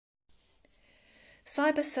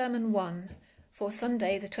Cyber Sermon 1 for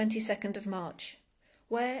Sunday the 22nd of March.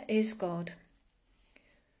 Where is God?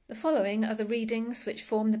 The following are the readings which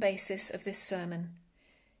form the basis of this sermon.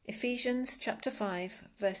 Ephesians chapter 5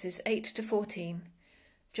 verses 8 to 14,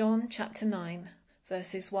 John chapter 9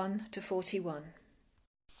 verses 1 to 41.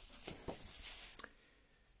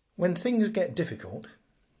 When things get difficult,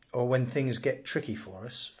 or when things get tricky for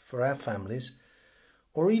us, for our families,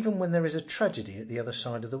 or even when there is a tragedy at the other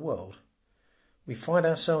side of the world, we find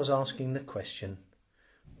ourselves asking the question,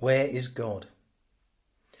 where is God?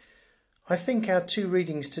 I think our two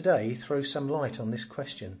readings today throw some light on this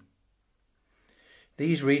question.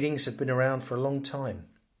 These readings have been around for a long time,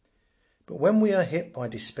 but when we are hit by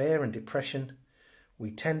despair and depression, we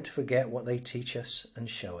tend to forget what they teach us and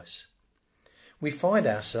show us. We find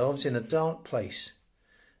ourselves in a dark place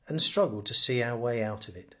and struggle to see our way out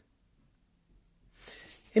of it.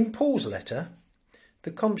 In Paul's letter, the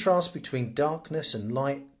contrast between darkness and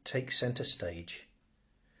light takes centre stage.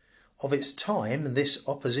 Of its time, this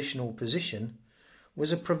oppositional position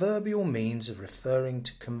was a proverbial means of referring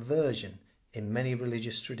to conversion in many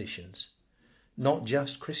religious traditions, not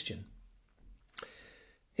just Christian.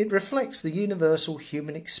 It reflects the universal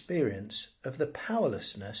human experience of the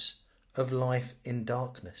powerlessness of life in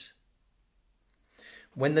darkness.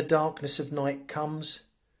 When the darkness of night comes,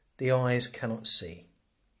 the eyes cannot see.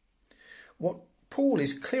 What Paul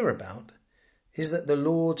is clear about is that the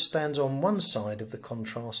Lord stands on one side of the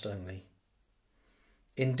contrast only.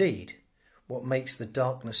 Indeed, what makes the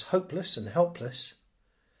darkness hopeless and helpless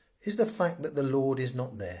is the fact that the Lord is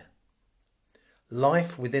not there.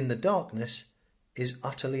 Life within the darkness is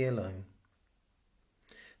utterly alone.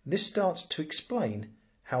 This starts to explain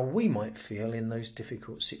how we might feel in those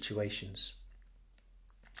difficult situations.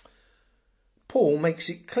 Paul makes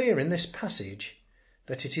it clear in this passage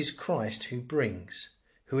that it is Christ who brings,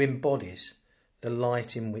 who embodies the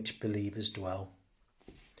light in which believers dwell.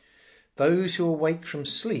 Those who awake from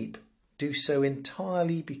sleep do so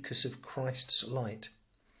entirely because of Christ's light.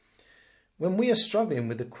 When we are struggling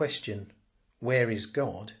with the question, where is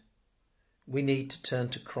God? We need to turn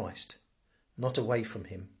to Christ, not away from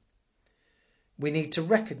him. We need to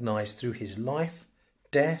recognise through his life,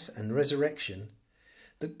 death and resurrection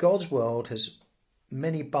that God's world has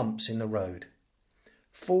many bumps in the road,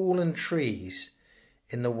 fallen trees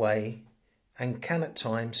in the way, and can at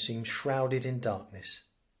times seem shrouded in darkness.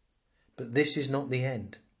 But this is not the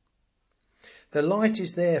end. The light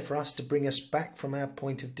is there for us to bring us back from our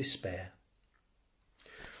point of despair.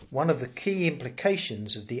 One of the key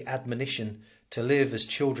implications of the admonition to live as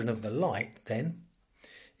children of the light, then,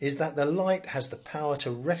 is that the light has the power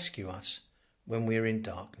to rescue us when we are in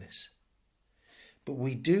darkness. But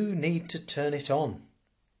we do need to turn it on.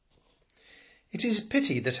 It is a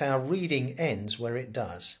pity that our reading ends where it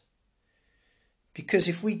does, because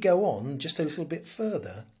if we go on just a little bit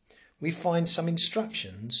further, we find some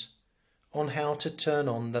instructions on how to turn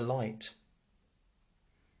on the light.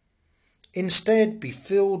 Instead, be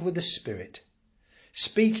filled with the Spirit,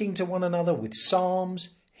 speaking to one another with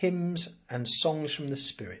psalms, hymns and songs from the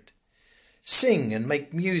Spirit. Sing and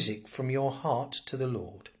make music from your heart to the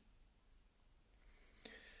Lord.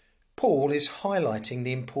 Paul is highlighting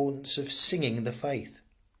the importance of singing the faith.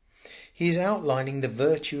 He is outlining the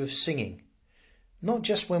virtue of singing, not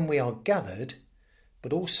just when we are gathered,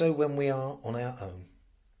 but also when we are on our own.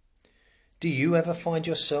 Do you ever find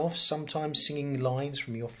yourself sometimes singing lines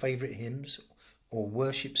from your favourite hymns or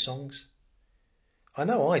worship songs? I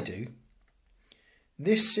know I do.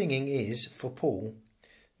 This singing is, for Paul,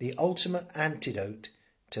 the ultimate antidote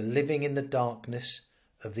to living in the darkness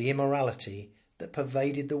of the immorality that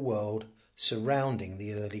pervaded the world surrounding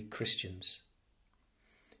the early Christians.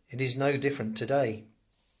 It is no different today.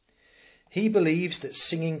 He believes that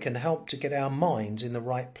singing can help to get our minds in the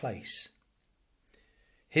right place.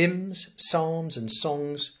 Hymns, psalms and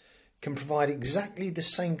songs can provide exactly the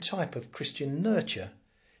same type of Christian nurture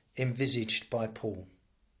envisaged by Paul.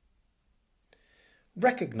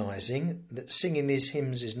 Recognising that singing these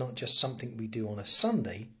hymns is not just something we do on a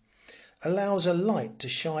Sunday allows a light to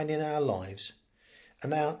shine in our lives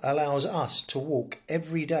and allows us to walk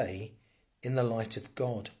every day in the light of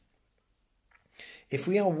God. If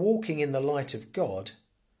we are walking in the light of God,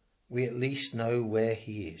 we at least know where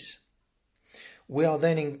he is. We are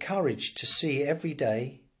then encouraged to see every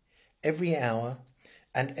day, every hour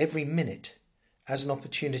and every minute as an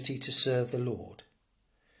opportunity to serve the Lord.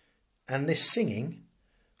 And this singing,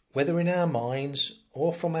 whether in our minds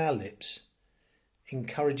or from our lips,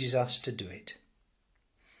 encourages us to do it.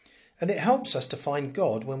 And it helps us to find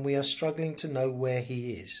God when we are struggling to know where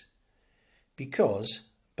he is. Because,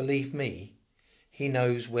 believe me, he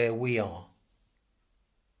knows where we are.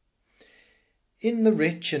 In the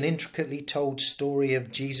rich and intricately told story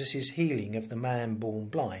of Jesus' healing of the man born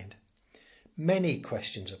blind, many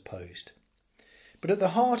questions are posed. But at the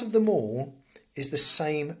heart of them all is the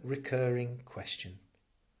same recurring question.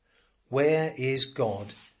 Where is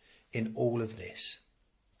God in all of this?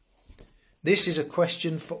 This is a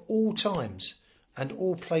question for all times and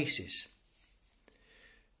all places.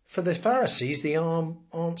 For the Pharisees, the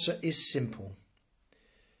answer is simple.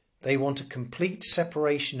 They want a complete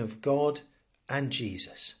separation of God and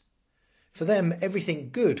Jesus. For them, everything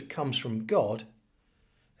good comes from God,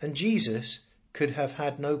 and Jesus could have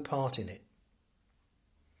had no part in it.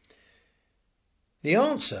 The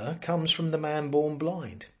answer comes from the man born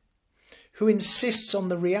blind, who insists on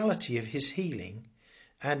the reality of his healing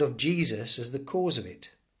and of Jesus as the cause of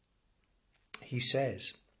it. He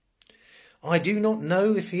says, "I do not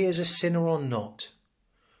know if he is a sinner or not.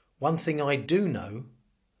 One thing I do know,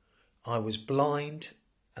 I was blind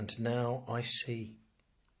and now I see."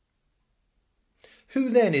 Who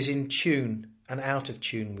then is in tune and out of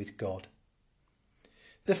tune with God?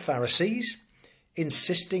 The Pharisees,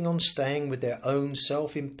 insisting on staying with their own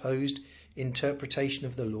self-imposed interpretation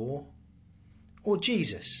of the law? Or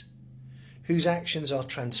Jesus, whose actions are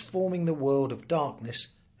transforming the world of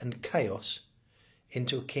darkness and chaos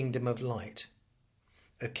into a kingdom of light,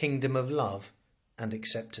 a kingdom of love and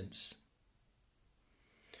acceptance?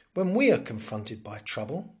 When we are confronted by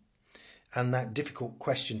trouble and that difficult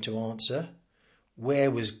question to answer,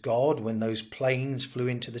 where was God when those planes flew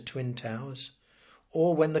into the Twin Towers,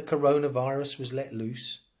 or when the coronavirus was let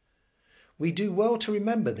loose? We do well to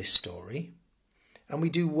remember this story, and we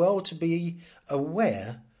do well to be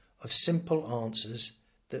aware of simple answers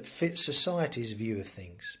that fit society's view of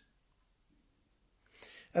things.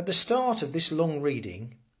 At the start of this long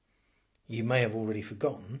reading, you may have already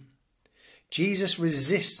forgotten, Jesus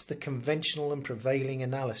resists the conventional and prevailing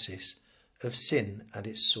analysis of sin and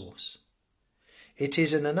its source. It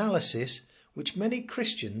is an analysis which many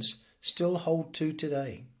Christians still hold to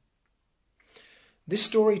today. This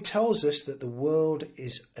story tells us that the world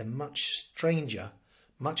is a much stranger,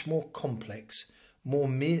 much more complex, more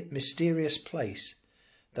mysterious place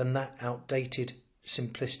than that outdated,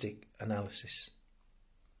 simplistic analysis.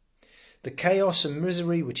 The chaos and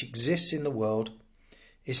misery which exists in the world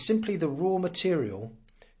is simply the raw material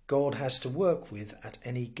God has to work with at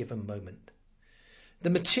any given moment.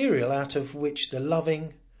 The material out of which the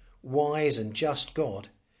loving, wise and just God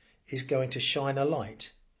is going to shine a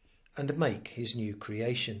light and make his new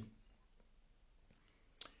creation.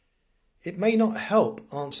 It may not help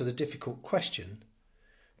answer the difficult question,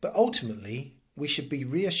 but ultimately we should be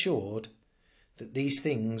reassured that these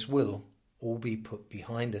things will all be put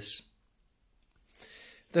behind us.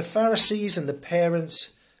 The Pharisees and the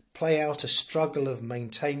parents play out a struggle of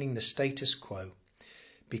maintaining the status quo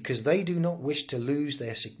because they do not wish to lose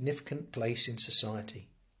their significant place in society.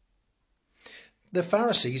 The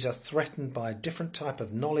Pharisees are threatened by a different type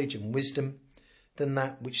of knowledge and wisdom than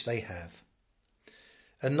that which they have.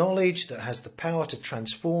 A knowledge that has the power to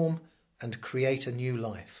transform and create a new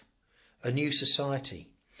life, a new society,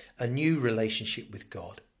 a new relationship with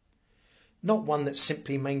God, not one that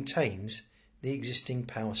simply maintains the existing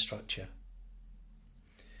power structure.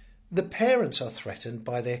 The parents are threatened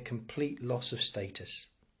by their complete loss of status.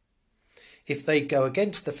 If they go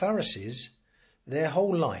against the Pharisees, their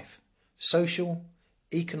whole life, social,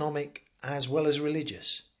 economic, as well as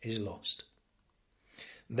religious, is lost.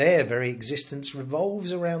 Their very existence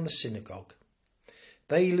revolves around the synagogue.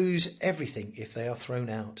 They lose everything if they are thrown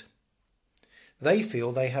out. They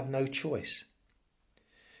feel they have no choice.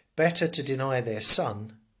 Better to deny their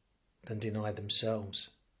son than deny themselves.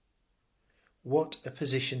 What a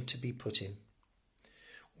position to be put in.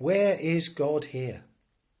 Where is God here?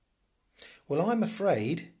 Well, I'm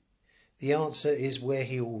afraid the answer is where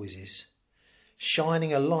he always is,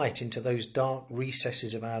 shining a light into those dark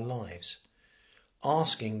recesses of our lives,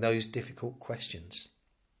 asking those difficult questions.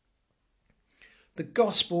 The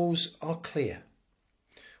Gospels are clear.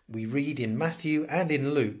 We read in Matthew and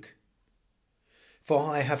in Luke, "For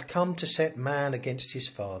I have come to set man against his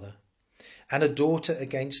father, and a daughter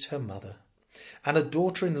against her mother, and a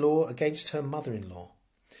daughter-in-law against her mother-in-law,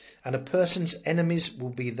 and a person's enemies will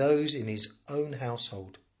be those in his own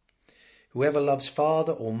household. Whoever loves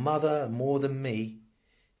father or mother more than me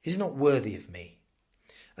is not worthy of me,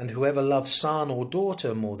 and whoever loves son or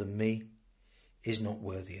daughter more than me is not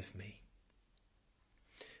worthy of me."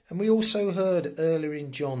 And we also heard earlier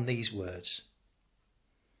in John these words,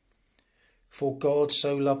 "For God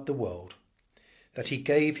so loved the world, that he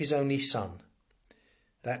gave his only Son,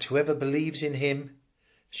 that whoever believes in him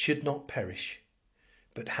should not perish,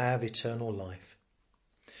 but have eternal life.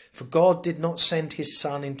 For God did not send his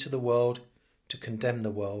Son into the world to condemn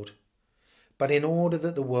the world, but in order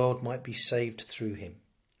that the world might be saved through him.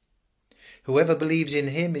 Whoever believes in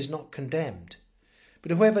him is not condemned,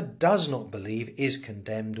 but whoever does not believe is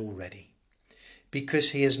condemned already,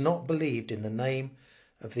 because he has not believed in the name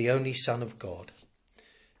of the only Son of God.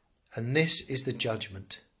 And this is the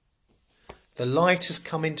judgment. The light has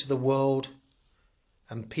come into the world,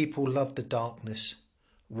 and people love the darkness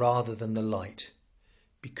rather than the light,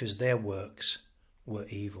 because their works were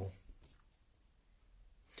evil.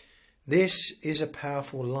 This is a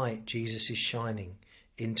powerful light Jesus is shining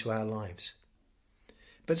into our lives.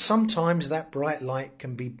 But sometimes that bright light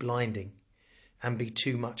can be blinding and be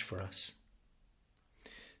too much for us.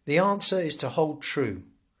 The answer is to hold true,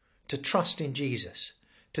 to trust in Jesus,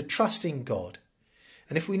 to trust in God.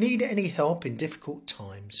 And if we need any help in difficult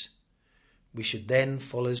times, we should then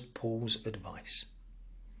follow Paul's advice.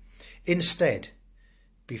 Instead,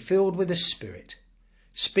 be filled with the Spirit,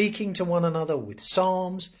 speaking to one another with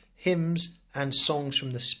psalms, hymns and songs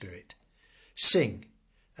from the Spirit. Sing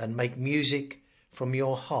and make music from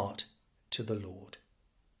your heart to the Lord.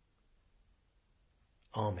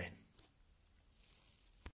 Amen.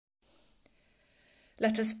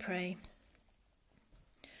 Let us pray.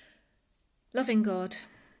 Loving God,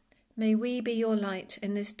 may we be your light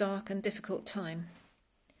in this dark and difficult time.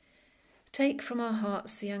 Take from our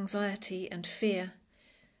hearts the anxiety and fear,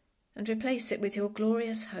 and replace it with your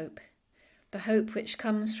glorious hope, the hope which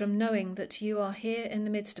comes from knowing that you are here in the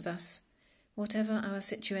midst of us, whatever our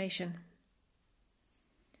situation.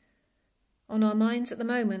 On our minds at the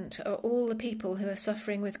moment are all the people who are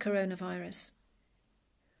suffering with coronavirus,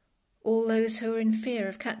 all those who are in fear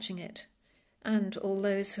of catching it, and all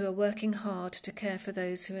those who are working hard to care for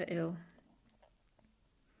those who are ill.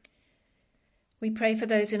 We pray for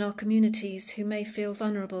those in our communities who may feel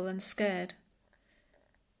vulnerable and scared,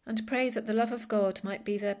 and pray that the love of God might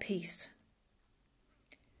be their peace.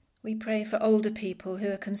 We pray for older people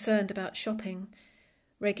who are concerned about shopping,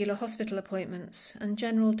 regular hospital appointments, and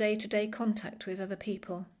general day-to-day contact with other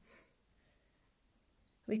people.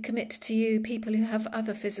 We commit to you people who have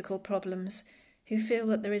other physical problems, who feel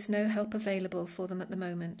that there is no help available for them at the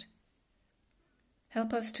moment.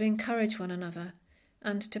 Help us to encourage one another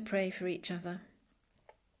and to pray for each other.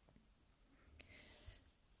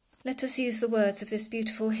 Let us use the words of this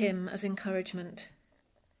beautiful hymn as encouragement.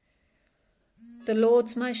 The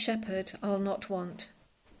Lord's my shepherd, I'll not want.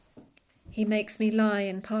 He makes me lie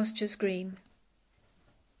in pastures green.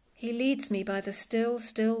 He leads me by the still,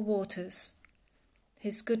 still waters.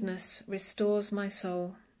 His goodness restores my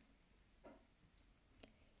soul.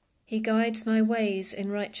 He guides my ways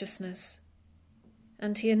in righteousness,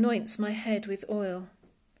 and he anoints my head with oil.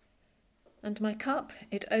 And my cup,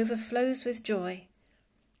 it overflows with joy.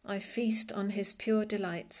 I feast on his pure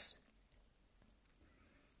delights.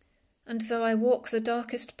 And though I walk the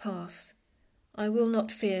darkest path, I will not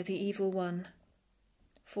fear the evil one.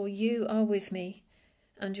 For you are with me,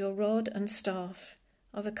 and your rod and staff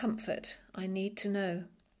are the comfort I need to know.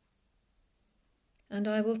 And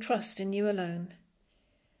I will trust in you alone,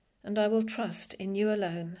 and I will trust in you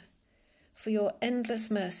alone, for your endless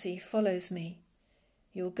mercy follows me,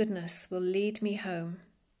 your goodness will lead me home.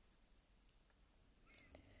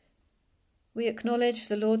 We acknowledge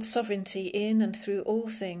the Lord's sovereignty in and through all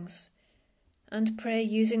things, and pray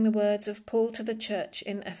using the words of Paul to the church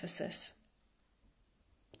in Ephesus.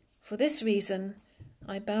 For this reason,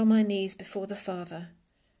 I bow my knees before the Father,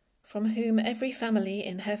 from whom every family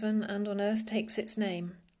in heaven and on earth takes its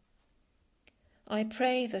name. I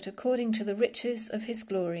pray that according to the riches of his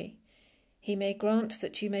glory, he may grant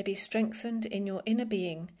that you may be strengthened in your inner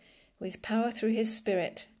being with power through his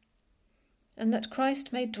Spirit, and that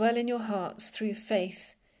Christ may dwell in your hearts through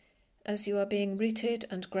faith, as you are being rooted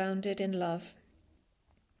and grounded in love.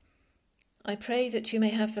 I pray that you may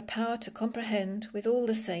have the power to comprehend with all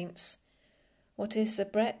the saints what is the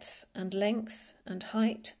breadth and length and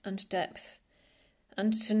height and depth,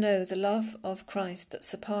 and to know the love of Christ that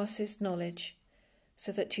surpasses knowledge,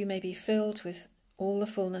 so that you may be filled with all the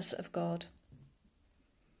fullness of God.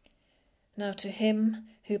 Now to him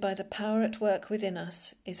who by the power at work within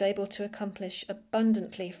us is able to accomplish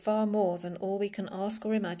abundantly far more than all we can ask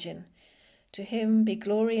or imagine, to him be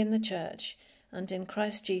glory in the church and in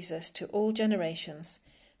Christ Jesus to all generations,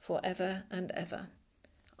 for ever and ever.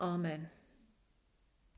 Amen.